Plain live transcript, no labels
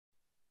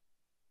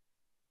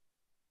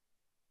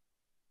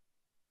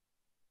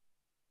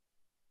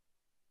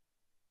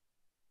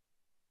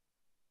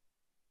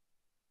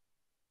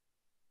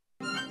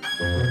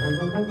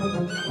Welcome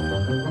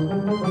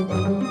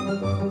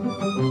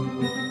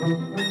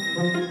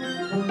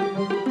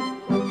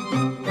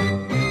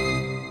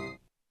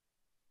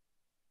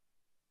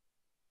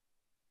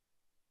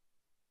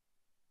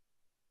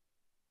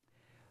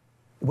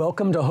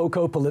to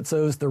Hoko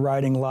Palizzo's The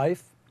Writing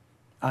Life.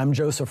 I'm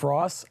Joseph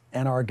Ross,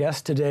 and our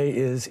guest today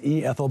is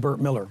E.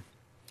 Ethelbert Miller.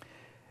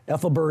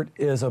 Ethelbert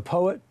is a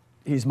poet,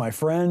 he's my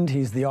friend,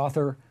 he's the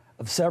author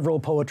of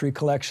several poetry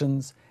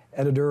collections,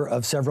 editor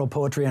of several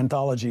poetry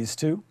anthologies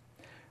too.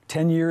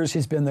 10 years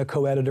he's been the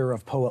co-editor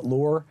of Poet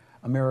Lore,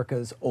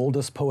 America's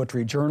oldest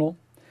poetry journal.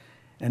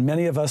 And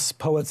many of us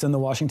poets in the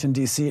Washington,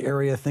 D.C.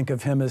 area think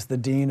of him as the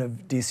Dean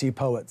of D.C.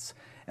 Poets.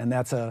 And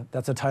that's a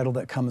title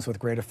that comes with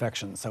great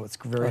affection. So it's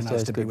very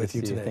nice to be with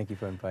you today. Thank you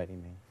for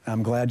inviting me.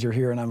 I'm glad you're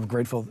here, and I'm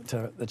grateful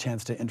to the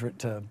chance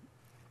to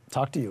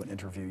talk to you and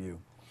interview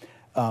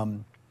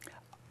you.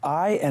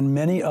 I and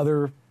many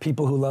other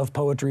people who love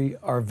poetry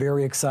are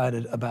very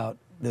excited about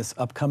this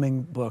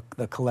upcoming book,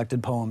 The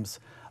Collected Poems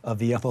of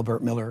E.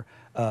 Ethelbert Miller,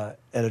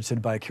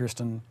 edited by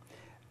Kirsten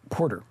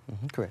Porter.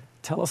 Correct.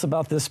 Tell us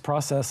about this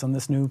process and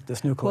this new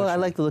collection. Well, I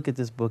like to look at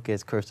this book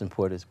as Kirsten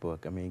Porter's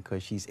book. I mean,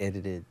 because she's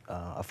edited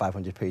a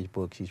 500-page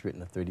book. She's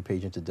written a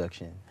 30-page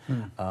introduction.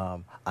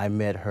 I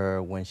met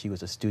her when she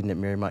was a student at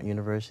Marymount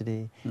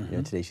University. You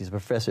know, today she's a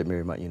professor at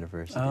Marymount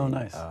University. Oh,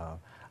 nice.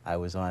 I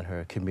was on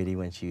her committee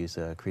when she was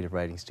a creative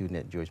writing student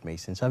at George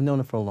Mason. So I've known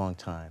her for a long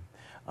time.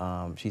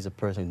 She's a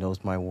person who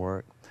knows my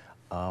work.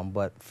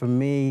 But for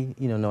me,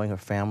 you know, knowing her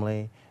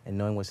family and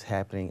knowing what's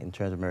happening in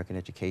terms of American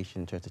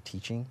education, in terms of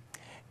teaching,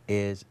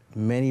 is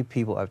many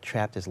people are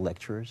trapped as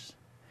lecturers.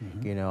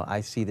 You know,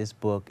 I see this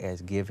book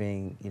as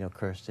giving, you know,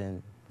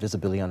 Kirsten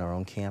visibility on her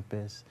own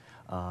campus.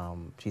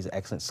 She's an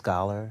excellent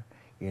scholar,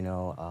 you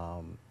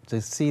know.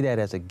 To see that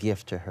as a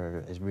gift to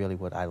her is really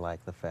what I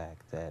like, the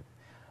fact that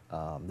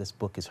this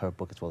book is her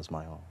book as well as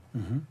my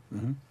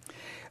own.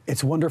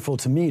 It's wonderful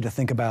to me to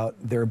think about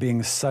there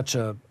being such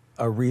a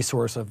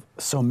resource of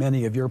so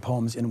many of your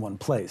poems in one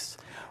place.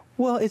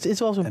 Well,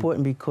 it's also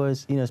important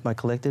because, you know, it's my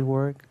collected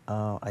work.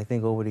 I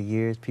think over the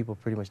years, people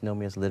pretty much know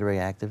me as a literary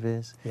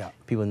activist.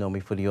 People know me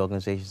for the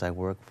organizations I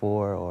work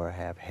for or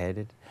have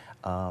headed.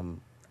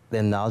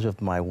 Their knowledge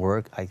of my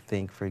work, I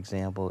think, for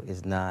example,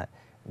 is not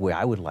where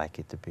I would like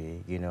it to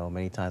be. You know,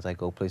 many times I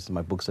go places,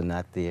 my books are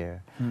not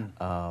there.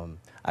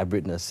 I've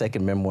written a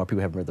second memoir.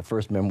 People haven't read the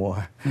first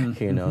memoir,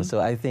 you know. So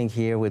I think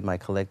here with my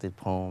collected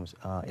poems,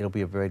 it'll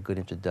be a very good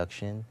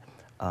introduction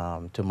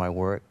to my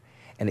work.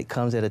 And it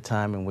comes at a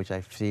time in which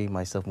I see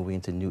myself moving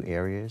into new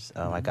areas.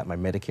 I got my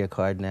Medicare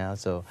card now,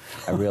 so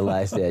I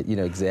realize that, you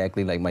know,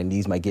 exactly like my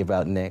knees might give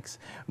out next.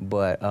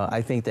 But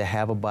I think to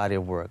have a body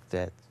of work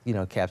that, you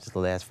know, captures the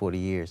last 40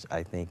 years,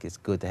 I think it's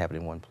good to have it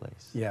in one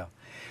place. Yeah.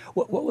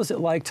 What was it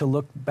like to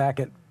look back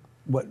at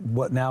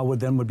what now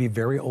would be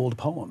very old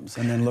poems,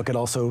 and then look at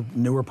also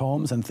newer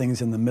poems and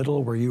things in the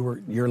middle where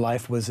your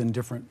life was in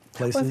different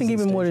places? Well, I think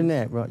even more than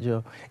that,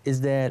 Joe,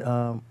 is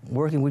that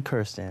working with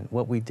Kirsten,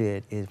 what we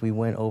did is we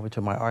went over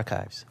to my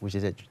archives, which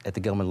is at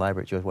the Gelman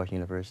Library at George Washington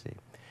University.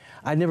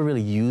 I never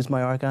really used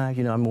my archive.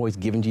 You know, I'm always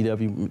giving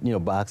GW, you know,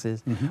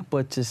 boxes.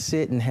 But to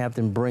sit and have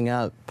them bring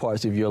out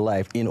parts of your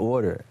life in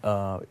order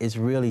is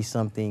really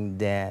something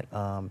that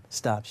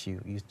stops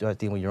you. You start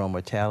dealing with your own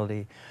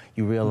mortality.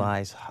 You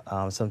realize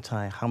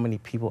sometimes how many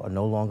people are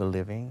no longer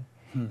living.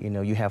 You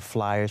know, you have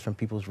flyers from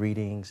people's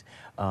readings.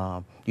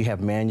 You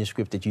have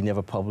manuscripts that you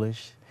never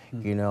published.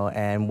 You know,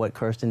 and what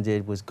Kirsten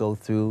did was go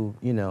through,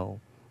 you know,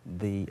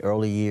 the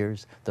early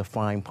years to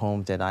find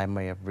poems that I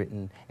may have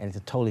written and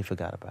totally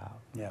forgot about.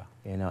 Yeah.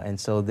 You know, and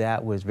so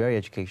that was very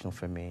educational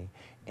for me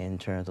in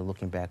terms of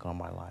looking back on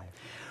my life.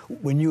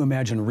 When you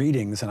imagine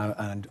readings,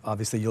 and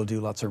obviously you'll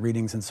do lots of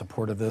readings in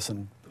support of this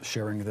and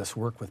sharing this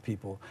work with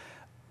people,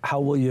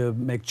 how will you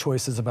make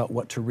choices about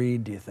what to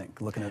read, do you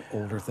think, looking at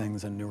older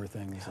things and newer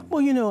things?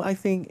 Well, you know, I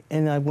think,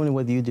 and I wonder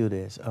whether you do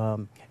this,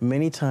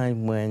 many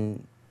times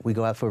when we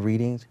go out for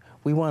readings,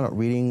 we wind up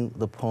reading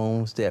the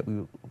poems that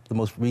the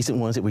most recent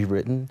ones that we've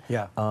written.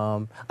 Yeah.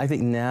 I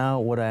think now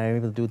what I'm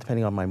able to do,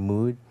 depending on my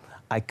mood,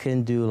 I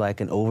can do like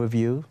an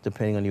overview,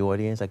 depending on the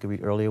audience. I could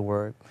read earlier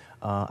work.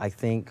 I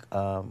think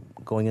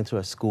going into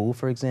a school,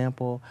 for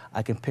example,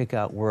 I can pick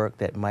out work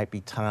that might be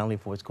timely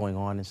for what's going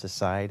on in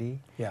society.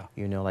 Yeah.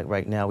 You know, like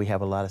right now we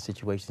have a lot of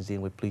situations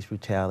dealing with police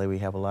brutality. We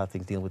have a lot of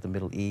things dealing with the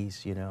Middle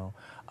East, you know.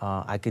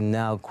 I can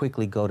now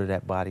quickly go to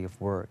that body of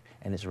work,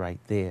 and it's right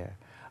there.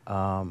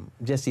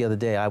 Just the other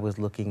day, I was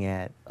looking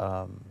at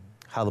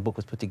how the book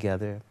was put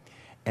together,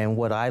 and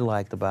what I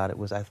liked about it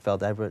was I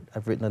felt I've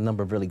written a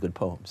number of really good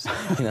poems.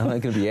 You know, I'm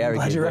not going to be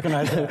arrogant. I'm glad you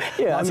recognize that.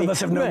 Yeah, Lots of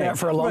us have known that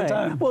for a long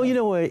time. Well, you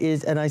know what it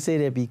is, and I say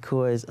that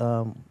because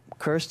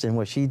Kirsten,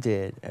 what she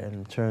did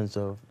in terms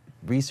of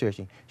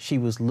researching, she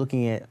was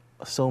looking at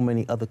so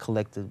many other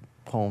collected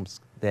poems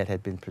that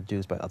had been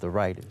produced by other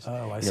writers.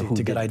 Oh, I see.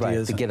 To get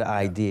ideas. To get an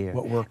idea.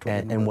 What worked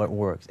and what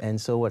works.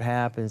 And so what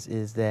happens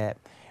is that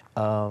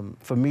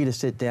for me to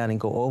sit down and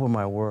go over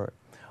my work,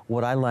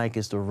 what I like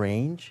is the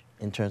range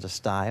in terms of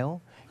style.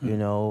 You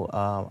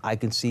know, I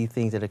can see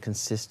things that are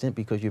consistent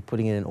because you're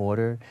putting it in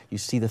order. You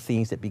see the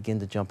themes that begin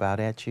to jump out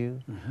at you.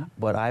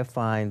 But I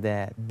find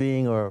that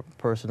being a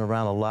person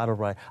around a lot of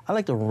writers, I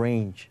like the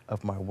range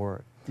of my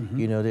work.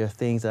 You know, there are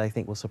things that I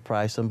think will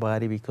surprise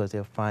somebody because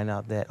they'll find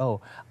out that, oh,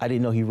 I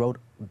didn't know he wrote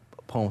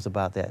poems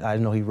about that. I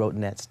didn't know he wrote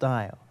in that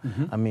style.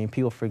 I mean,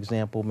 people, for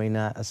example, may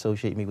not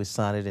associate me with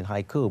sonnet and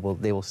haiku,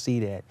 but they will see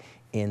that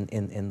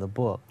in the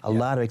book. A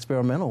lot of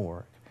experimental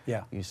work.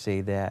 You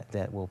see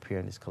that will appear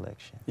in this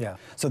collection.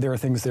 So there are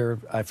things there,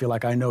 I feel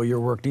like I know your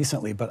work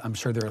decently, but I'm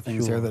sure there are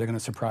things there that are going to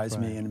surprise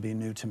me and be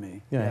new to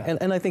me.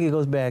 And I think it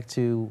goes back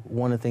to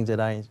one of the things that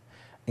I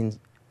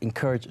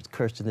encourage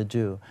Kirsten to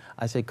do.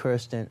 I say,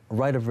 Kirsten,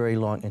 write a very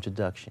long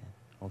introduction,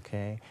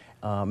 okay?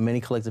 Many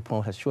collected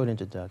poems have short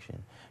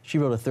introduction. She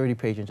wrote a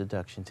 30-page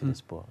introduction to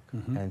this book,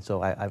 and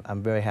so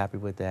I'm very happy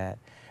with that.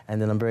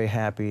 And then I'm very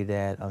happy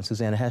that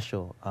Susanna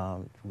Heschel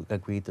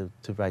agreed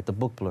to write the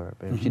book blurb.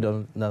 And she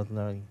doesn't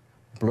know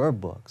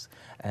blurb books,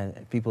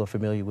 and people are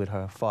familiar with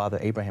her father,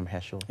 Abraham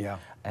Heschel.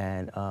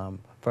 And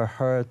for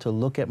her to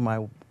look at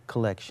my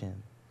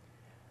collection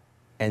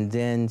and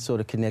then sort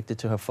of connect it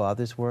to her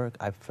father's work,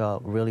 I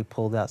felt really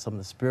pulled out some of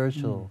the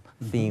spiritual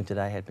themes that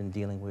I had been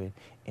dealing with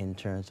in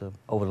terms of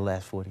over the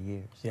last 40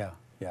 years.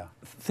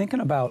 Thinking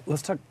about,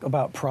 let's talk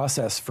about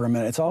process for a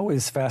minute. It's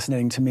always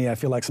fascinating to me. I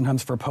feel like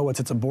sometimes for poets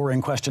it's a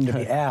boring question to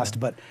be asked,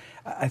 but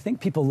I think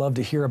people love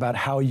to hear about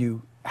how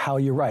you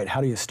write.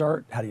 How do you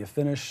start? How do you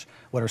finish?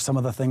 What are some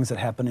of the things that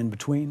happen in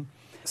between?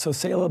 So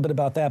say a little bit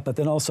about that, but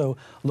then also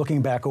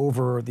looking back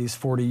over these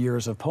 40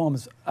 years of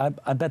poems, I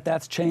bet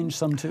that's changed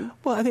some too?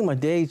 Well, I think my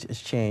days has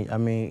changed. I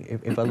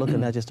mean, if I look at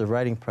not just the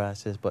writing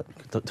process, but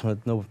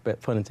no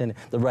pun intended,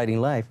 the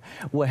writing life,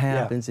 what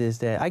happens is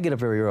that I get up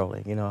very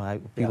early. You know,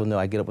 people know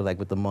I get up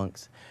with the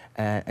monks.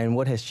 And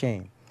what has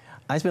changed?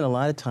 I spend a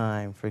lot of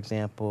time, for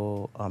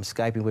example,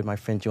 Skyping with my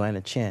friend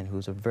Joanna Chen,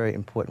 who's a very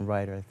important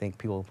writer. I think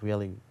people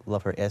really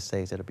love her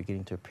essays that are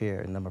beginning to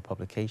appear in a number of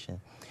publications.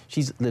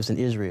 She lives in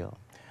Israel.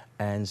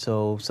 And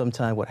so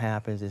sometimes what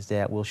happens is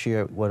that we'll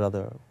share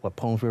what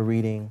poems we're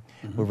reading.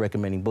 We're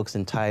recommending books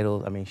and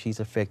titles. I mean, she's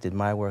affected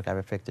my work, I've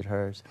affected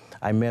hers.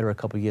 I met her a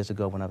couple of years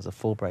ago when I was a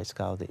Fulbright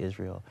scholar to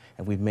Israel,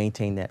 and we've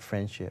maintained that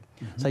friendship.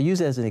 So I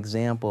use it as an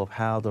example of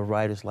how the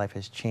writer's life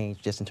has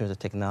changed just in terms of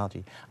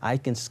technology. I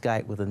can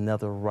Skype with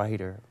another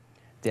writer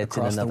that's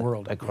across the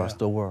world. Across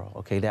the world.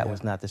 Okay, that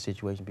was not the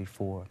situation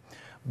before.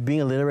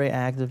 Being a literary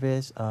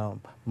activist,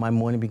 my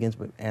morning begins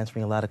with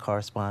answering a lot of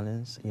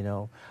correspondence. You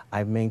know,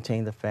 I've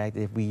maintained the fact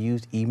that if we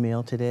use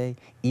email today,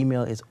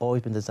 email has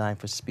always been designed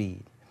for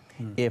speed.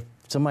 If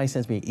somebody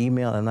sends me an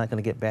email and I'm not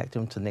going to get back to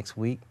them until next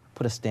week,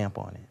 put a stamp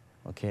on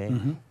it, okay?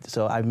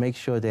 So I make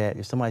sure that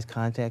if somebody's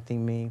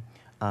contacting me,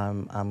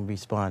 I'm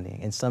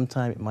responding. And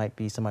sometimes it might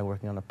be somebody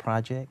working on a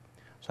project,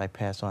 so I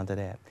pass on to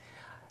that.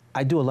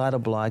 I do a lot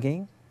of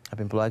blogging. I've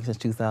been blogging since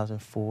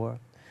 2004.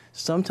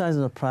 Sometimes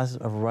in the process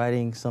of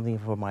writing something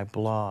for my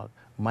blog,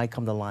 might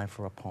come to line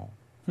for a poem,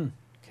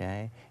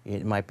 okay?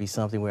 It might be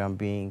something where I'm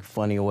being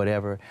funny or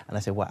whatever, and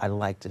I say, well, I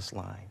like this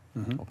line,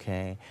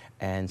 okay?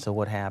 And so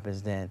what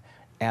happens then,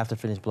 after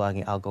finished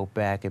blogging, I'll go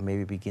back and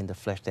maybe begin to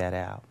flesh that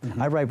out.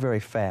 I write very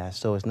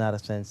fast, so it's not a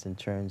sense in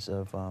terms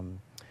of,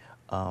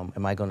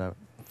 am I gonna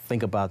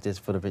think about this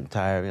for the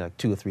entire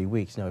 2 or 3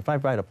 weeks? No, if I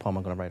write a poem,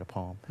 I'm gonna write a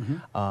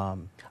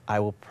poem. I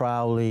will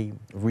probably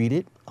read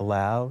it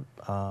aloud,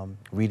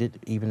 read it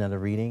even at a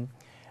reading.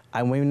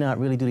 I may not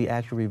really do the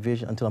actual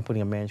revision until I'm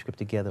putting a manuscript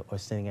together or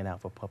sending it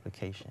out for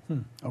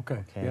publication.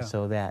 Okay.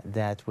 So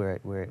that's where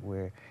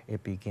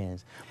it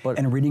begins. But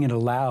and reading it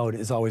aloud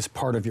is always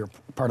part of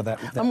that.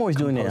 I'm always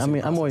doing that. I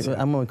mean, I'm always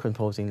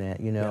composing that.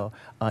 You know,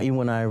 even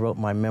when I wrote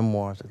my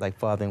memoirs, like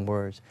Fathering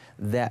Words,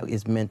 that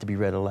is meant to be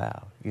read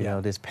aloud. You know,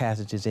 there's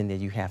passages in there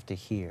you have to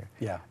hear.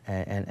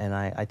 And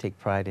I take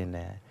pride in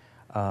that.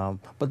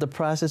 But the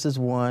process is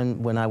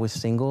one when I was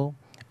single.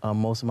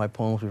 Most of my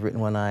poems were written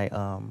when I,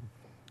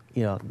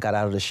 got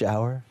out of the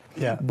shower.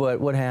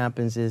 But what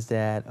happens is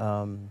that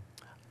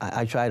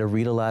I try to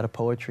read a lot of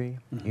poetry,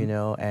 you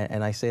know,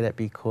 and I say that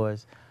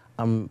because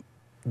I'm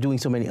doing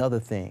so many other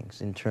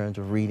things in terms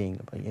of reading,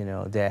 you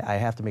know, that I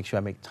have to make sure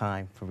I make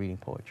time for reading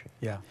poetry.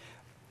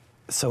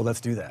 So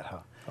let's do that, huh?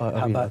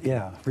 How about,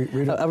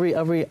 read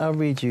it. I'll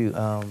read you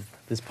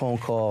this poem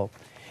called,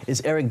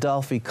 Is Eric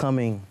Dolphy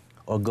Coming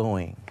or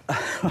Going?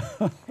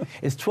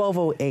 It's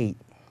 12:08,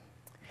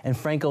 and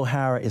Frank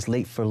O'Hara is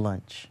late for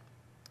lunch.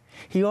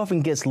 He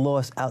often gets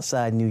lost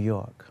outside New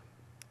York.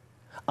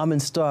 I'm in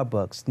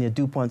Starbucks near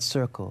DuPont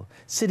Circle,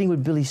 sitting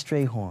with Billy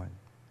Strayhorn.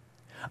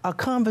 Our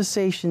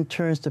conversation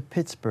turns to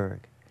Pittsburgh,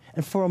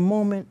 and for a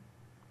moment,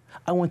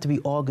 I want to be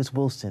August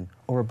Wilson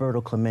or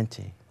Roberto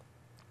Clemente.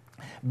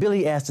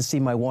 Billy asked to see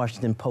my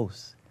Washington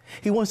Post.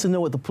 He wants to know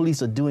what the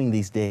police are doing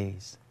these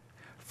days.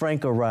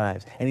 Frank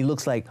arrives, and he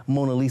looks like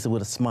Mona Lisa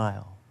with a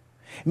smile.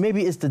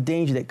 Maybe it's the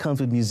danger that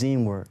comes with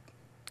museum work.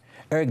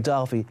 Eric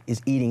Dolphy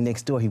is eating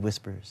next door, he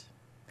whispers.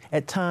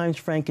 At times,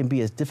 Frank can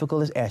be as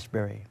difficult as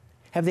Ashbury.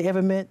 Have they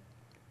ever met?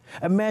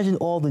 Imagine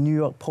all the New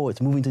York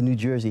poets moving to New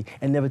Jersey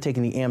and never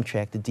taking the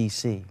Amtrak to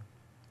D.C.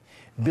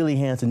 Billy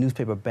hands the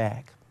newspaper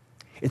back.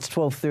 It's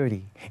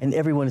 12:30, and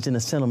everyone is in a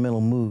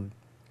sentimental mood.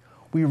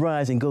 We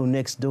rise and go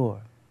next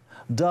door.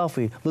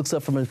 Dolphy looks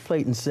up from his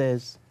plate and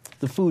says,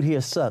 "The food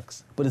here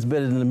sucks, but it's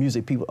better than the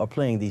music people are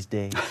playing these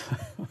days."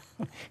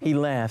 He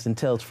laughs and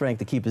tells Frank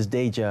to keep his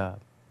day job.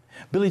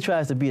 Billy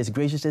tries to be as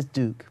gracious as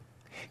Duke.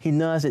 He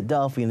nods at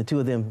Dolphy, and the two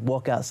of them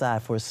walk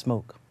outside for a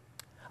smoke.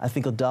 I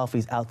think of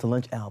Dolphy's Out to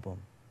Lunch album.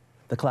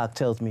 The clock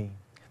tells me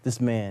this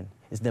man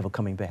is never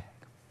coming back.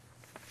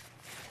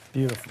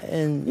 Beautiful.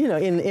 And, you know,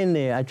 in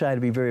there, I try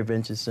to be very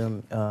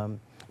venturesome.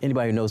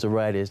 Anybody who knows the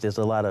writers, there's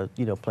a lot of,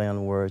 you know, play on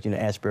the words. You know,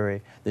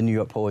 Ashbery, the New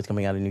York poets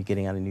getting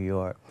out of New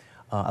York.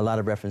 A lot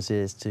of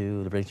references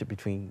to the relationship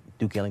between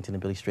Duke Ellington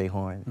and Billy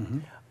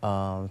Strayhorn.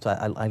 So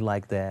I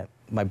like that.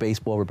 My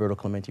baseball, Roberto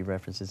Clemente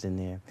references in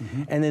there.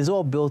 And it's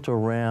all built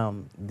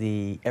around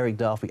the Eric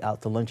Dolphy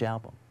Out to Lunch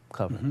album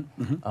cover,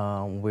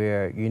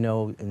 where, you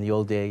know, in the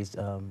old days,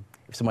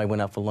 if somebody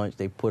went out for lunch,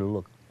 they put a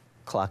little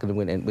clock in the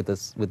window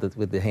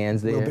with the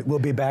hands there. We'll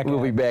be back. We'll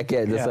be back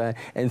at the side.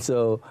 And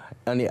so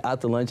on the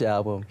Out to Lunch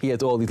album, he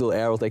has all these little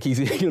arrows, like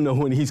he's, you know,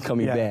 when he's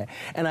coming back.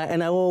 And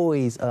I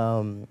always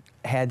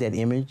had that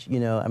image, you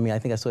know. I mean, I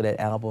think I saw that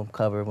album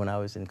cover when I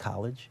was in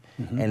college,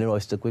 and it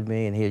always stuck with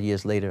me. And here,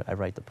 years later, I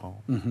write the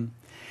poem.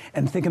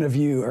 And thinking of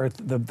you, or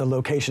the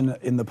location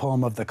in the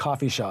poem of the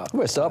coffee shop.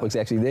 Well, Starbucks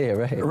actually there,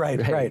 right?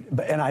 Right.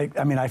 But, and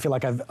I mean, I feel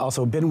like I've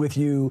also been with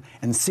you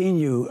and seen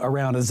you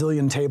around a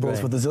zillion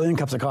tables with a zillion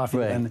cups of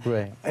coffee,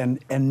 and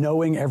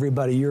knowing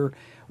everybody.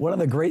 One of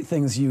the great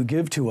things you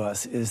give to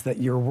us is that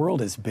your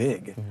world is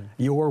big.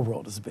 Your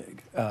world is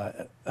big.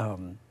 At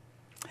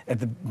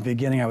the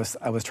beginning, I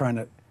was trying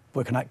to.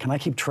 Boy, can I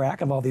keep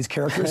track of all these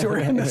characters who are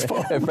in this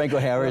poem? Frank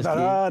O'Hara's.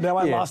 Now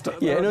I lost.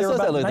 Yeah, and it's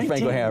also like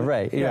Frank O'Hara,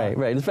 right?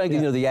 It's Frank,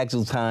 you know, the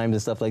actual times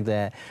and stuff like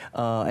that.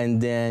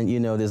 And then, you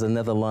know, there's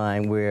another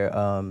line where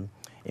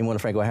in one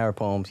of Frank O'Hara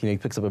poems, you know, he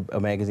picks up a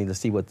magazine to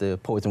see what the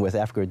poets in West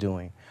Africa are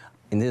doing.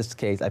 In this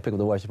case, I pick up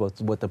the watch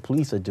what the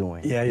police are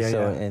doing.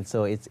 And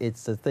so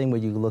it's a thing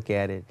where you look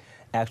at it,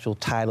 actual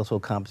title, so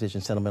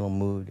composition, sentimental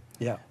mood.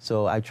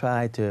 So I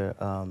try to.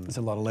 There's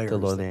a lot of layers.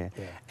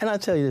 And I'll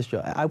tell you this,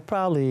 Joe, I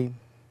probably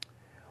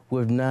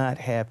would not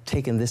have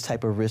taken this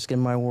type of risk in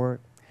my work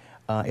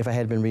if I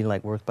had been reading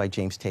like work by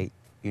James Tate.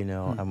 You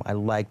know, I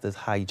like the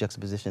how you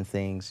juxtaposition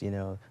things. You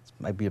know, it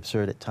might be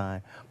absurd at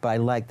times, but I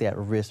like that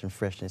risk and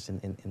freshness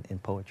in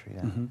poetry.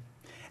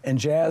 And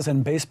jazz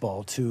and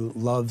baseball, two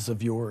loves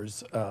of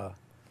yours,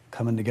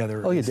 coming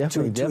together. Oh yeah,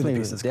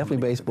 definitely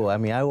baseball. I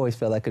mean, I always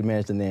felt I could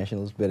manage the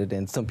Nationals better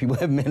than some people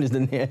have managed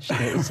the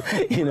Nationals.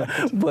 You know,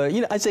 but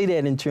you know, I say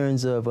that in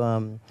terms of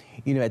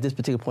you know, at this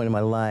particular point in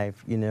my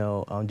life, you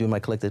know, doing my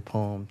collected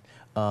poems,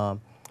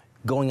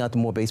 going out to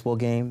more baseball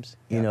games,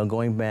 you know,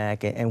 going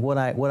back, and what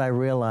I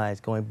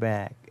realized going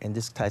back, and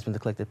this ties into the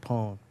collected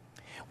poem,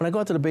 when I go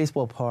out to the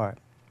baseball park,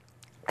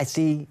 I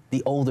see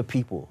the older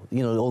people,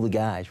 you know, the older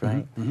guys,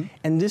 right?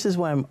 And this is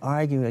why I'm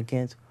arguing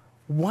against,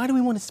 why do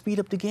we want to speed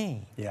up the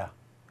game?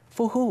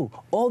 For who?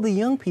 All the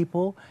young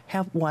people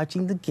have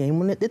watching the game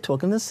when they're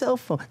talking on the cell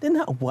phone. They're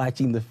not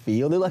watching the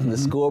field. They're watching the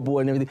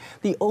scoreboard and everything.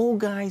 The old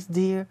guys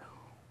there,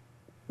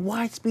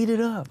 why speed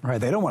it up? Right,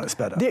 they don't want to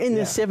speed up. They're in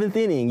the seventh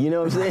inning, you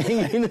know what I'm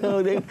saying? You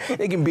know,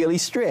 they can barely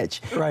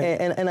stretch.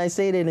 And I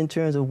say that in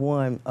terms of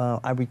one,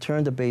 I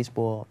returned to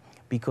baseball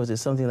because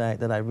it's something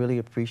that I really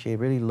appreciate,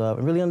 really love,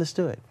 and really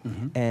understood.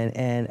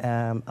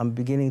 And I'm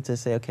beginning to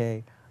say,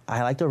 okay,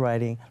 I like the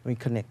writing, let me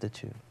connect the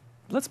two.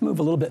 Let's move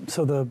a little bit.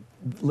 So the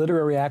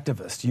literary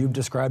activist, you've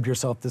described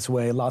yourself this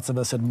way. Lots of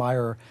us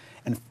admire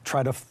and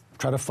try to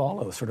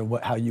follow sort of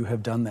how you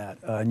have done that.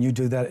 And you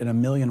do that in a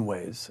million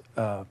ways.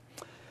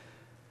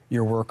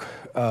 Your work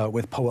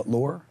with Poet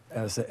Lore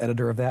as the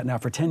editor of that now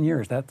for 10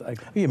 years.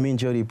 Yeah, me and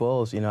Jody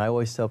Bowles, you know, I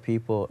always tell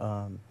people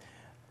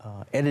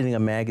editing a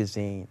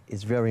magazine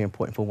is very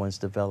important for one's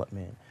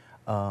development.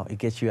 It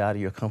gets you out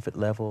of your comfort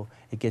level.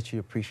 It gets you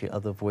to appreciate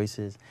other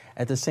voices.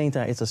 At the same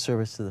time, it's a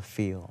service to the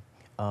field.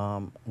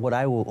 What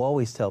I will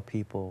always tell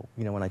people,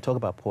 you know, when I talk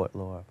about Poet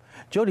Lore,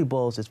 Jody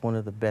Bowles is one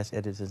of the best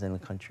editors in the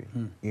country,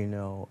 you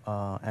know,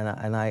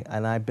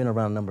 and I've been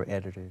around a number of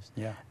editors,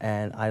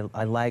 and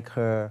I like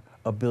her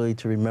ability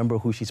to remember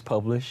who she's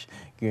published,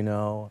 you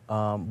know,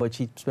 but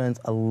she spends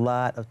a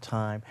lot of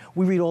time.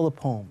 We read all the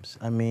poems.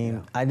 I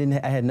mean, I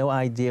had no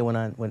idea when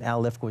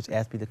Al Lefkowitz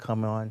asked me to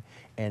come on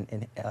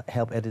and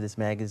help edit this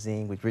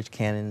magazine with Rich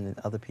Cannon and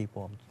other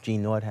people,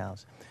 Gene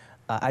Nordhaus.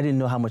 I didn't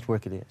know how much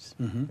work it is,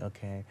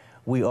 okay?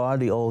 We are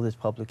the oldest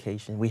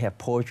publication. We have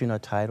poetry in our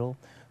title,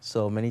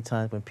 so many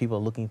times when people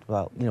are looking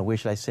about, you know, where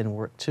should I send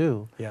work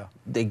to,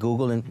 they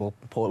Google and, well,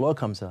 Poet Lore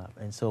comes up.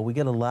 And so we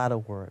get a lot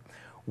of work.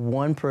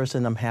 One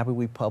person I'm happy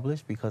we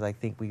published because I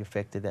think we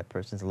affected that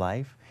person's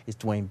life is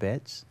Dwayne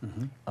Betts.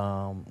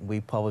 We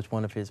published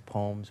one of his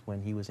poems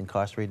when he was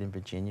incarcerated in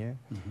Virginia.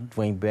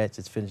 Dwayne Betts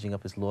is finishing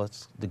up his law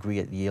degree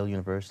at Yale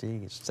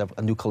University. It's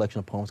a new collection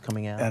of poems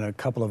coming out. And a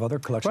couple of other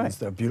collections,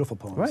 they're beautiful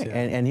poems.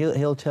 And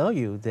he'll tell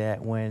you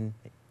that when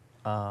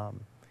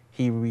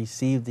he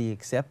received the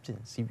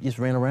acceptance, he just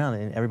ran around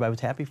and everybody was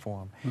happy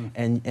for him.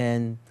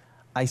 And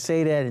I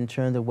say that in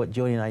terms of what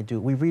Jody and I do.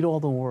 We read all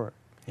the work.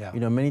 Yeah. You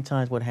know, many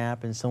times what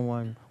happens,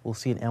 someone will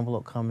see an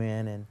envelope come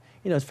in and,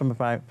 you know, it's from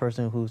a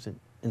person who's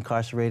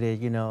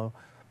incarcerated, you know,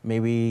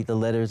 maybe the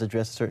letter is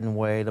addressed a certain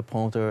way, the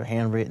poems are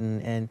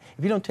handwritten, and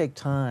if you don't take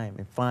time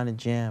and find a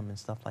gem and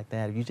stuff like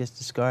that, if you just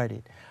discard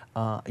it,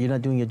 you're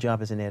not doing your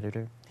job as an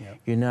editor. Yep.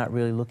 You're not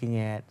really looking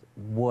at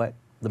what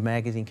the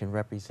magazine can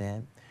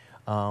represent.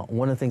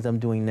 One of the things I'm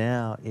doing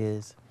now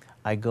is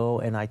I go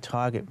and I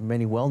target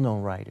many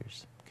well-known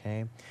writers,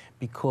 okay?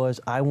 Because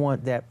I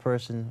want that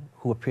person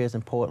who appears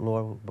in Poet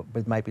Law, but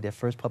it might be their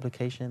first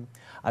publication,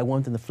 I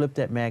want them to flip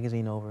that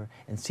magazine over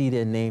and see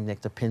their name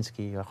next to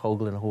Pinsky or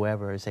Hoagland or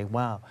whoever and say,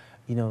 wow,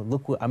 you know,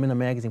 look, I'm in a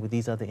magazine with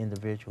these other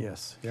individuals.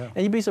 Yes, yeah.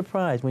 And you'd be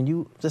surprised when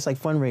you, just like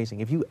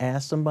fundraising, if you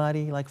ask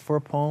somebody like for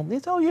a poem, they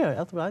say, oh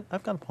yeah,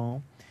 I've got a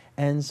poem.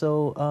 And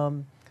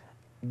so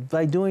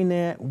by doing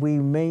that, we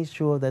made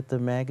sure that the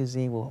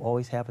magazine will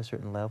always have a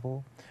certain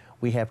level.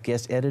 We have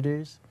guest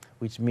editors,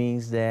 which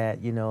means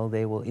that, you know,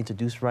 they will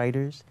introduce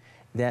writers.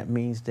 That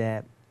means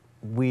that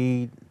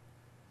we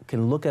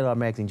can look at our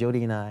magazine,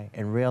 Jody and I,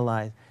 and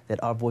realize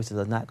that our voices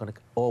are not going to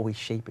always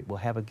shape it. We'll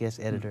have a guest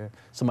editor,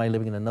 somebody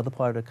living in another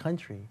part of the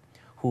country,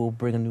 who will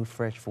bring a new,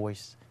 fresh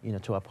voice, you know,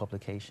 to our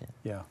publication.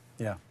 Yeah,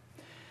 yeah.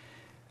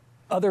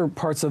 Other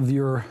parts of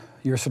your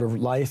sort of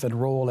life and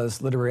role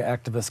as literary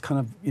activist kind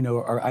of, you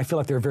know, I feel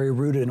like they're very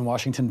rooted in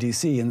Washington,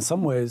 D.C. in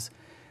some ways.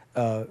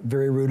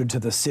 Very rooted to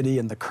the city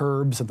and the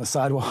curbs and the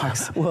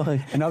sidewalks, well,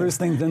 and others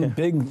think then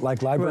big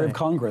like Library right. of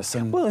Congress.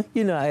 And well,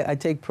 you know, I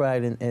take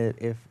pride in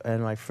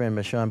and my friend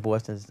Michonne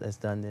Boston has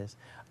done this.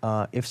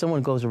 If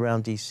someone goes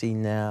around D.C.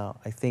 now,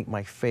 I think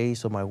my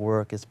face or my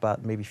work is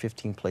about maybe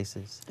 15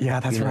 places. Yeah,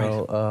 that's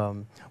right.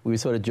 We were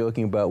sort of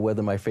joking about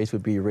whether my face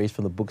would be erased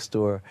from the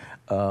bookstore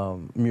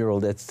mural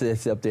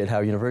that's up there at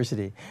Howard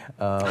University.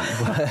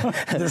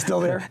 Is it still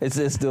there?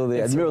 It's still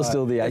there. The mural's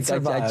still there. I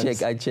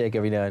check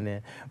every now and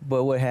then.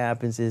 But what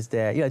happens is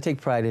that, you know, I take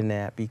pride in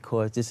that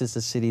because this is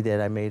a city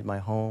that I made my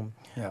home.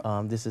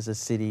 Yeah. This is a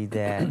city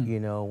that, you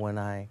know, when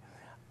I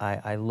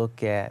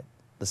look at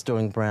the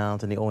Sterling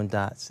Browns and the Owen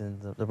Dotts and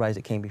the writers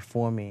that came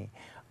before me,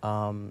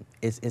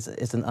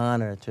 it's an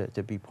honor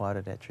to be part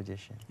of that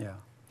tradition. Yeah.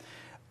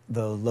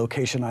 The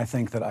location I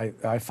think that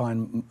I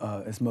find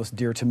is most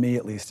dear to me,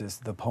 at least, is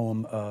the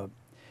poem,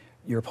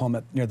 your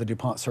poem near the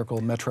DuPont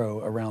Circle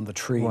Metro around the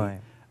tree. Right.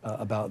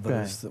 About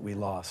those that we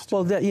lost.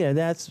 Well,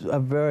 that's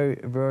a very,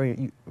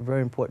 very,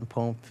 very important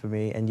poem for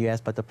me. And you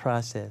asked about the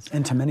process.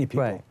 And to many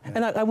people. Right. Yeah.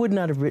 And I would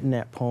not have written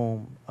that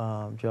poem,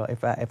 Joe,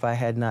 if I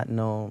had not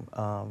known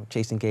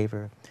Chase and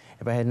Gaver,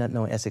 if I had not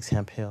known Essex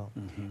Hemphill.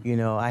 Mm-hmm. You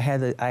know, I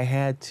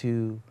had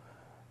to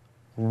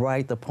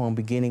write the poem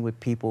beginning with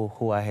people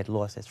who I had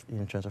lost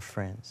in terms of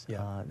friends.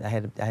 Yeah. I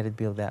had to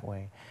build that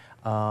way.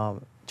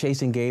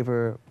 Chase and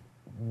Gaver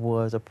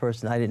was a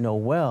person I didn't know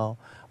well,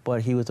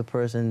 but he was a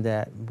person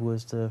that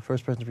was the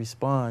first person to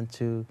respond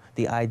to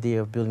the idea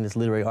of building this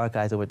literary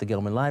archives over at the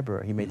Gilman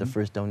Library. He made the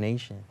first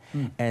donation.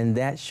 And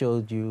that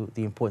showed you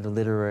the importance of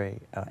literary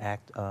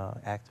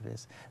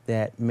activists,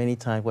 that many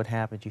times what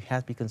happens, you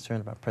have to be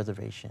concerned about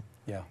preservation.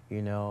 Yeah.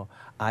 You know,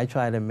 I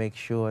try to make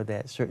sure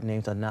that certain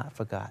names are not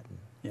forgotten.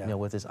 Yeah. You know,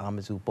 whether it's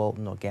Amazu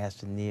Bolton or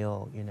Gaston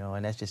Neal, you know,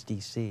 and that's just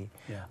D.C.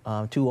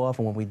 Yeah. Too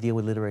often when we deal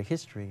with literary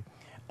history,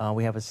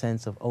 we have a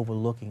sense of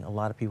overlooking a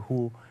lot of people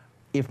who,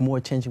 if more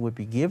attention would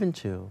be given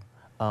to,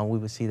 we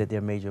would see that they're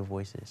major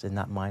voices and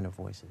not minor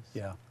voices.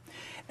 Yeah.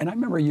 And I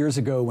remember years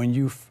ago when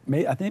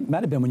I think it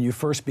might have been when you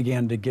first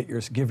began to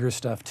give your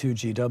stuff to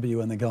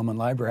GW and the Gilman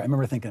Library, I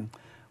remember thinking,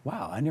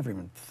 wow, I never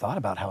even thought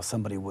about how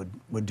somebody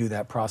would do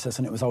that process.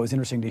 And it was always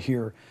interesting to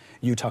hear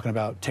you talking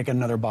about taking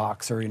another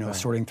box or, you know,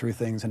 sorting through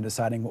things and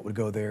deciding what would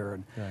go there.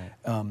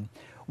 And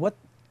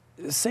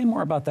say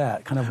more about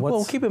that, kind of what's...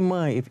 Well, keep in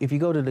mind, if you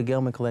go to the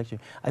Gilman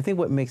collection, I think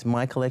what makes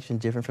my collection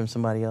different from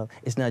somebody else,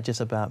 it's not just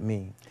about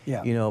me.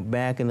 Yeah. You know,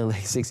 back in the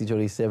late 60s,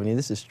 early 70s,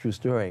 this is a true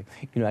story.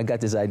 You know, I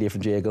got this idea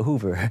from J. Edgar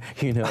Hoover,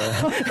 you know,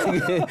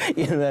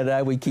 you know, that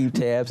I would keep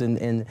tabs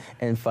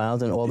and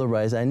files on all the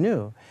writers I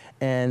knew.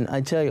 And I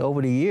tell you,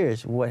 over the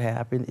years, what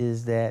happened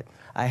is that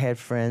I had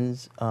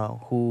friends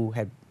who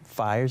had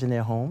fires in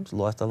their homes,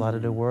 lost a lot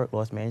of their work,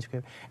 lost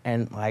manuscript,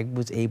 and I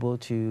was able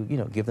to, you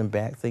know, give them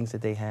back things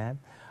that they had.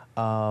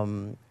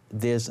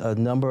 There's a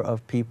number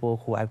of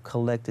people who I've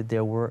collected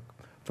their work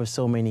for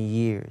so many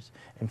years.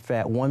 In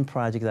fact, one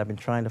project that I've been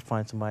trying to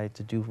find somebody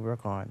to do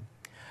work on,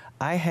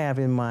 I have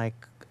in my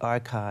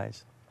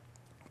archives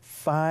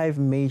 5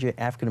 major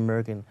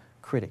African-American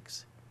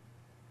critics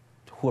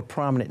who are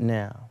prominent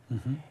now.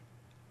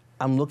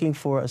 I'm looking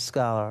for a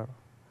scholar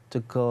to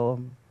go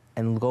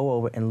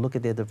over and look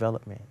at their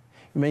development.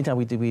 Many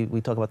times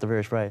we talk about the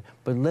various writers,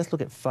 but let's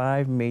look at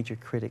 5 major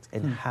critics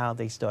and how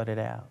they started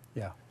out.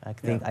 Yeah.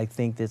 I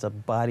think there's a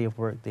body of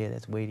work there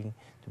that's waiting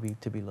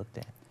to be looked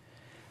at.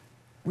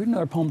 Read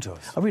another poem to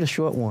us. I'll read a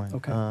short one.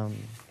 Okay.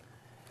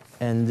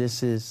 And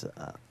this is,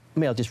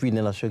 I'll just read it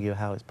and I'll show you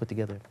how it's put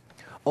together.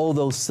 Oh,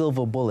 those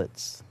silver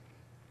bullets.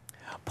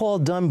 Paul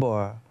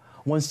Dunbar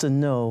wants to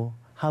know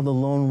how the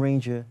Lone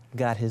Ranger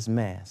got his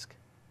mask.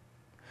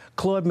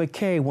 Claude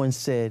McKay once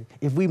said,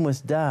 if we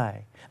must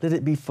die, let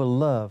it be for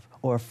love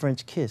or a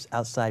French kiss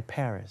outside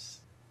Paris.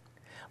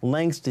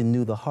 Langston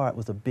knew the heart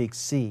was a big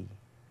C,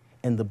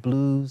 and the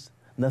blues,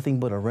 nothing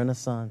but a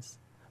renaissance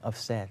of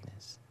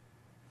sadness.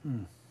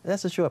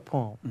 That's a short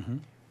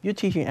poem. You're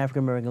teaching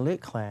African-American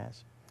lit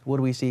class. What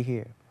do we see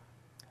here?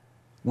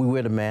 We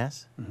wear the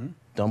mask,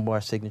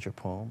 Dunbar's signature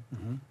poem,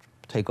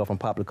 take off from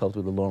popular culture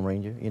with the Lone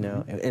Ranger, you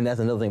know, and that's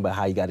another thing about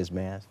how he got his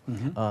mask.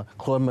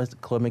 Claude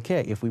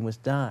McKay, If We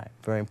Must Die,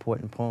 very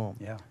important poem.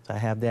 Yeah. So I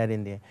have that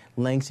in there.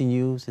 Langston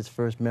Hughes, his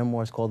first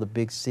memoir is called The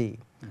Big C,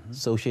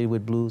 associated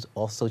with blues,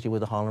 also associated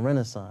with the Harlem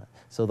Renaissance.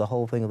 So the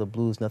whole thing of the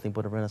blues, nothing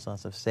but a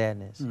renaissance of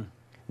sadness.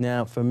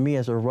 Now, for me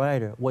as a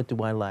writer, what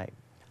do I like?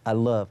 I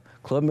love,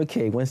 Claude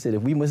McKay once said,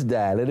 if we must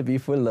die, let it be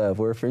for love,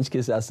 or a French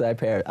kiss outside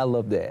Paris. I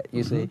love that,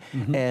 you see?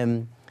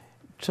 And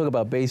talk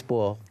about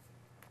baseball,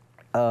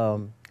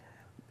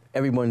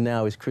 everyone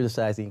now is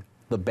criticizing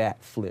the bat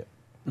flip.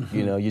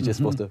 You know, you're just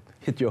supposed to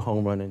hit your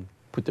home run and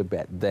put the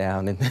bat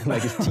down and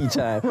like it's tea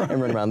time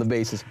and run around the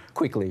bases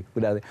quickly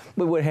without it.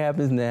 But what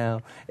happens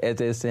now, as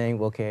they're saying,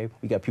 well, okay,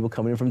 we got people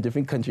coming in from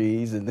different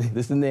countries and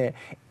this and that,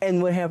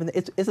 and what happens,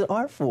 it's an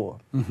art form.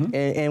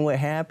 And what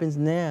happens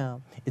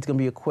now, it's going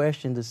to be a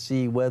question to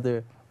see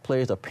whether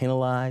players are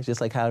penalized, just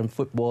like how in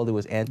football there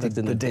was antics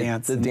and the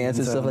dance and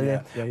stuff like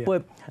that.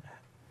 But,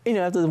 you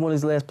know, after one of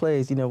his last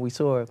plays, you know, we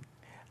saw,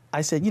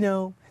 I said, you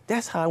know,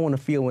 that's how I want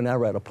to feel when I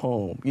write a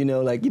poem. You know,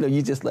 like, you know,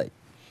 you just like,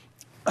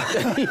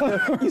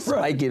 you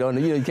spike it on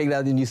it, you know, you take it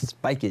out and you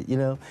spike it, you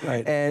know?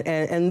 Right.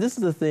 And this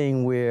is the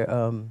thing where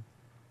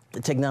the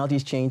technology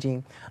is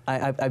changing.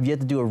 I've yet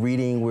to do a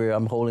reading where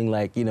I'm holding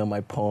like, you know,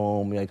 my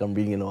poem, like I'm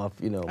reading it off,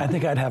 you know. I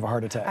think I'd have a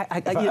heart attack.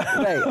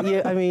 Right,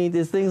 yeah, I mean,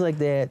 there's things like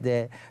that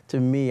that to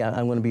me,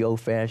 I'm going to be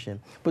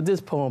old-fashioned. But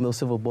this poem, Those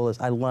Silver Bullets,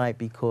 I like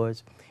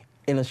because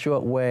in a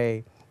short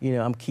way, you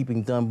know, I'm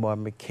keeping Dunbar,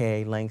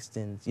 McKay,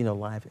 Langston's, you know,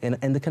 life,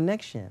 and the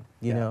connection,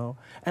 you know.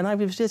 And I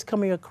was just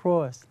coming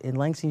across in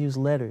Langston Hughes'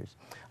 letters,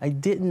 I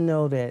didn't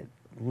know that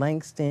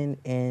Langston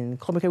and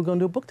Claude McKay were going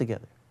to do a book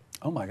together.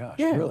 Oh my gosh,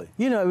 yeah. really?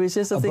 You know, it's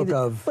just a thing book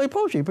of like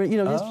poetry, but you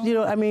know, just, you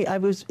know, I mean,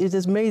 it's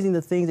just amazing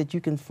the things that you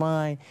can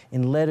find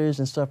in letters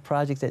and stuff,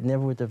 projects that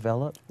never were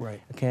developed.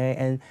 Right.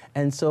 Okay,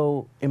 and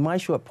so in my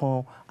short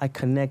poem, I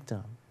connect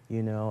them,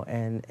 you know,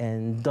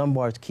 and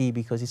Dunbar's key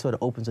because he sort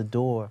of opens a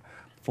door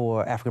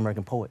for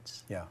African-American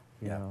poets. Yeah.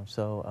 You know,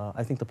 so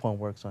I think the poem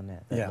works on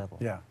that level.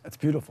 Yeah, it's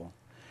beautiful.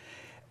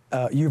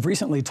 You've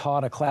recently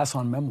taught a class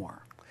on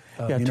memoir.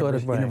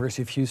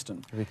 University of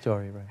Houston.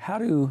 Victoria, right. How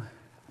do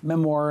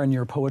memoir and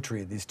your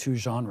poetry, these two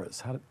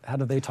genres, how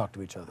do they talk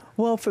to each other?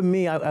 Well, for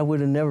me, I would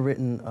have never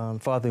written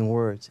Fathering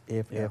Words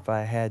if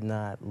I had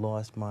not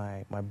lost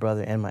my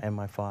brother and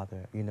my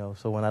father, you know.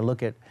 So when I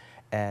look at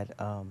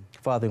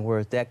Fathering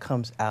Words, that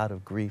comes out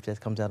of grief, that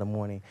comes out of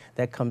mourning,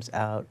 that comes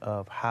out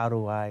of how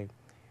do I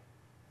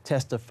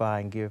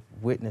testify and give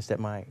witness that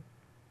my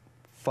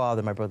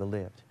father, my brother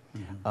lived.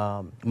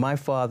 My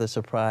father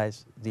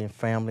surprised the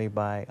family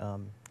by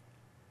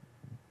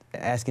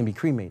asking to be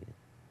cremated.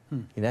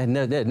 You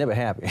know, that never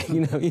happened.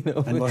 you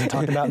know. And wasn't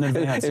talked about in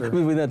advance.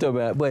 We're not talking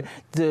about it. But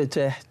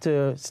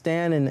to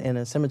stand in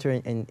a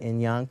cemetery in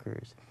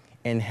Yonkers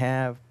and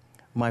have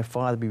my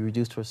father be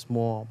reduced to a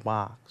small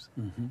box,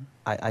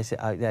 I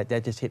said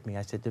that just hit me.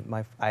 I said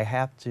I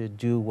have to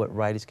do what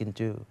writers can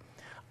do.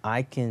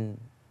 I can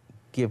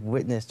give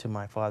witness to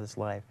my father's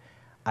life.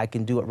 I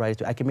can do what writers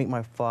do. I can make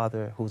my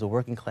father, who's a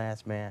working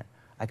class man,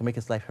 I can make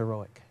his life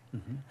heroic.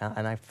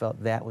 And I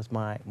felt that was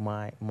my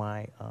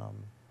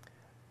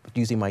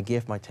using my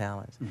gift, my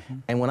talents.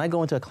 And when I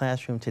go into a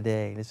classroom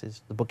today,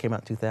 the book came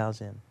out in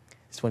 2000,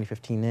 it's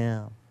 2015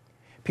 now,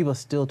 people are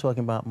still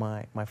talking about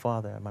my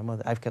father, my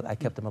mother. I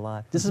kept them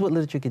alive. This is what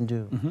literature can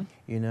do,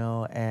 you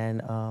know,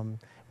 and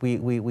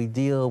we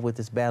deal with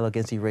this battle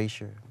against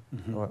erasure,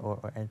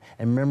 and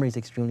memory is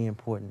extremely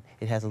important.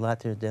 It has a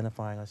lot to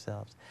identifying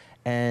ourselves.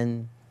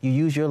 And you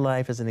use your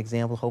life as an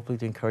example, hopefully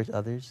to encourage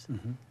others,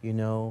 you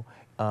know.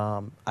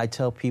 I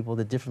tell people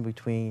the difference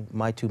between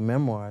my two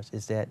memoirs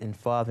is that in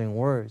Fathering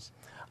Words,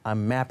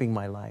 I'm mapping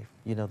my life,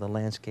 you know, the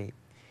landscape.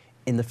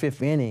 In the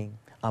fifth inning,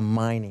 I'm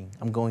mining,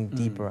 I'm going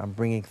deeper, I'm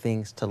bringing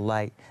things to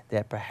light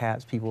that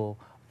perhaps people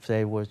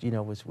say was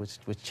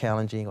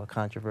challenging or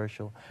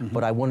controversial.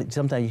 But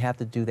sometimes you have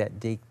to do that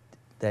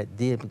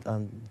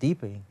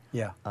deeping,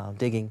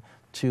 digging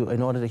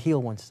in order to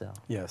heal oneself.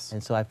 Yes.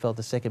 And so I felt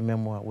the second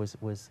memoir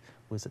was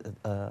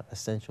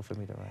essential for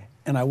me to write.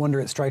 And I wonder,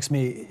 it strikes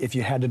me, if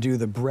you had to do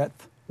the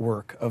breadth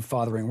work of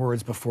Fathering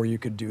Words before you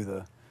could do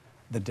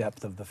the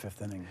depth of the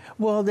fifth inning.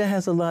 Well, that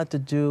has a lot to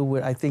do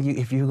with, I think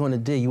if you're going to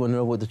dig, you want to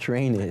know what the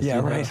terrain is. Yeah,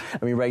 you know? right.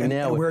 I mean, right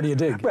now. And where do you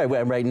dig?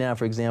 Right now,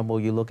 for example,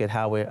 you look at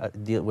how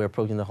we're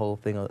approaching the whole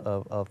thing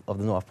of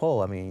the North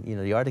Pole. I mean, you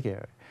know, the Arctic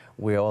area,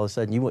 where all of a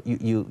sudden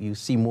you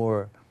see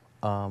more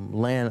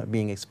land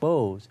being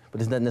exposed,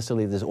 but it's not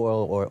necessarily there's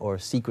oil or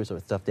secrets or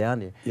stuff down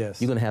there. Yes.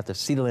 You're going to have to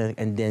see the land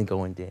and then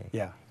go and dig.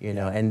 Yeah. You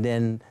know, and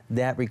then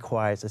that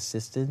requires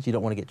assistance. You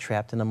don't want to get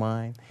trapped in the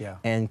mine. Yeah.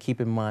 And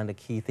keep in mind the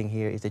key thing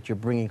here is that you're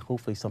bringing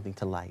hopefully something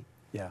to light.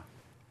 Yeah.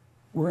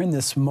 We're in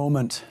this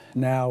moment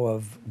now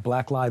of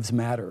Black Lives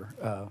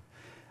Matter.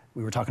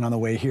 We were talking on the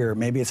way here.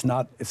 Maybe it's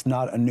not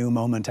a new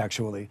moment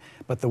actually,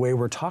 but the way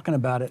we're talking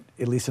about it,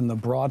 at least in the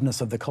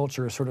broadness of the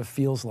culture, sort of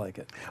feels like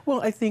it.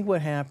 Well, I think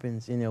what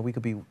happens, we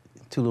could be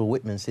two little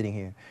Whitmans sitting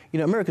here.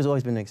 America's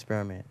always been an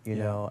experiment.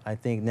 I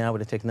think now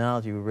with the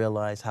technology, we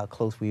realize how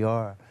close we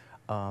are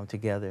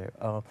together.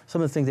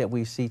 Some of the things that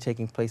we see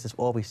taking place is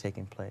always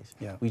taking place.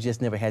 Yeah. We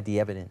just never had the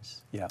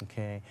evidence. Yeah.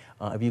 Okay.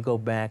 If you go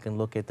back and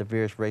look at the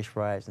various race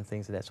riots and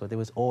things of that sort, there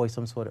was always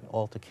some sort of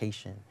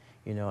altercation,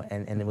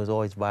 and it was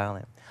always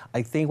violent.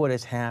 I think what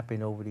has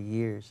happened over the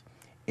years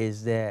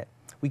is that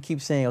we keep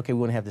saying, okay, we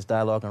want to have this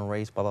dialogue on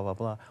race, blah, blah, blah,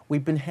 blah.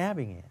 We've been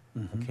having it,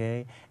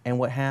 okay? And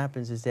what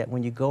happens is that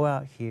when you go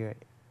out here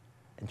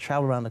and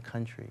travel around the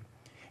country,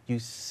 you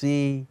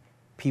see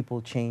people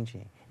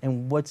changing.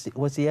 And what's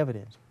the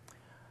evidence?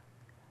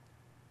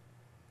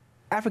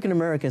 African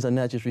Americans are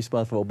not just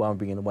responsible for Obama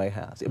being in the White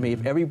House. I mean,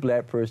 if every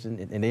black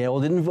person, and they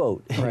all didn't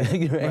vote,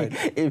 right.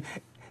 right?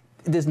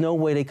 There's no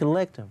way they could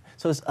elect him.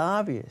 So it's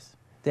obvious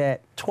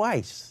that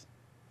twice,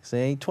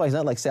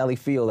 not like Sally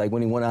Field, like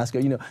winning one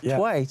Oscar,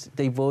 twice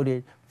they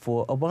voted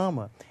for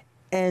Obama.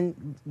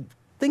 And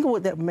think of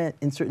what that meant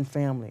in certain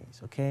families,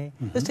 okay?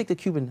 Let's take the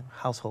Cuban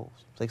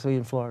households, like say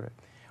in Florida.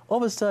 All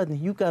of a sudden,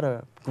 you got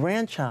a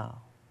grandchild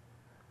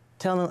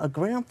telling a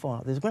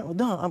grandfather,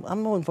 no,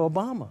 I'm voting for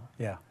Obama.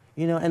 Yeah.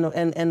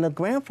 And the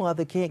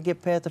grandfather can't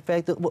get past the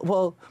fact that,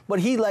 well, but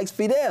he likes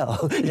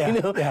Fidel,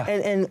 Yeah. Yeah.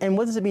 And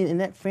what does it mean in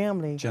that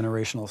family?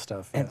 Generational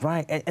stuff. Yeah. And,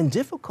 right, and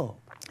difficult.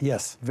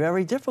 Yes.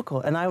 Very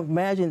difficult. And I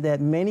imagine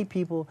that many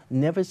people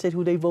never said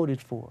who they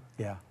voted for.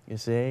 Yeah. You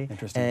see?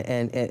 Interesting.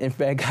 And in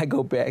fact, I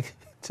go back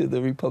to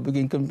the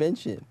Republican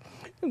convention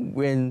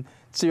when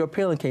Sarah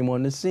Palin came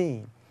on the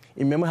scene.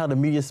 You remember how the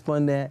media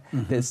spun that?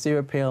 That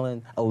Sarah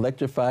Palin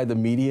electrified the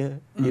media,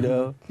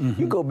 You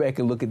go back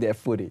and look at that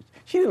footage.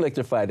 She didn't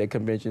electrify that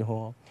convention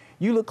hall.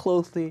 You look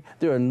closely,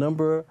 there are a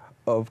number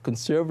of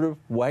conservative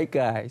white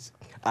guys,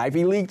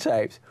 Ivy League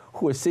types,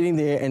 who are sitting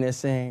there and they're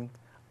saying,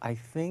 I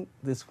think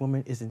this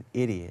woman is an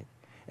idiot.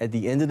 At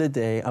the end of the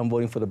day, I'm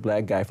voting for the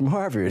black guy from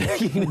Harvard.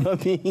 You know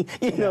what I mean?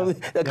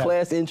 The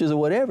class interest or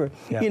whatever.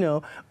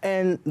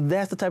 And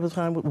that's the type of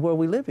time where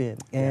we live in.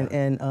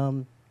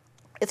 And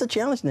it's a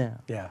challenge now.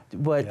 Yeah.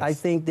 But I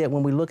think that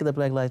when we look at the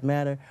Black Lives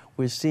Matter,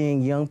 we're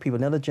seeing young people,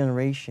 another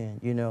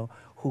generation,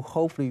 who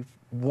hopefully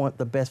want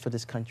the best for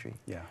this country.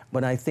 Yeah.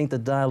 But I think the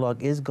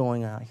dialogue is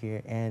going out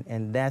here,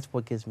 and that's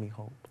what gives me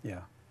hope.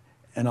 Yeah.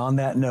 And on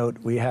that note,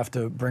 we have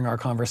to bring our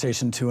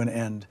conversation to an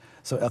end.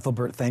 So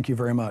Ethelbert, thank you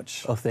very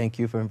much. Oh, thank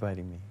you for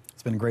inviting me.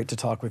 It's been great to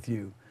talk with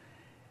you.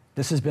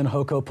 This has been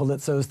Hoko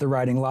Pulitzo's The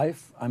Writing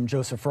Life. I'm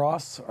Joseph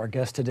Ross. Our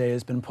guest today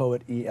has been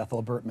poet E.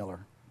 Ethelbert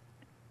Miller.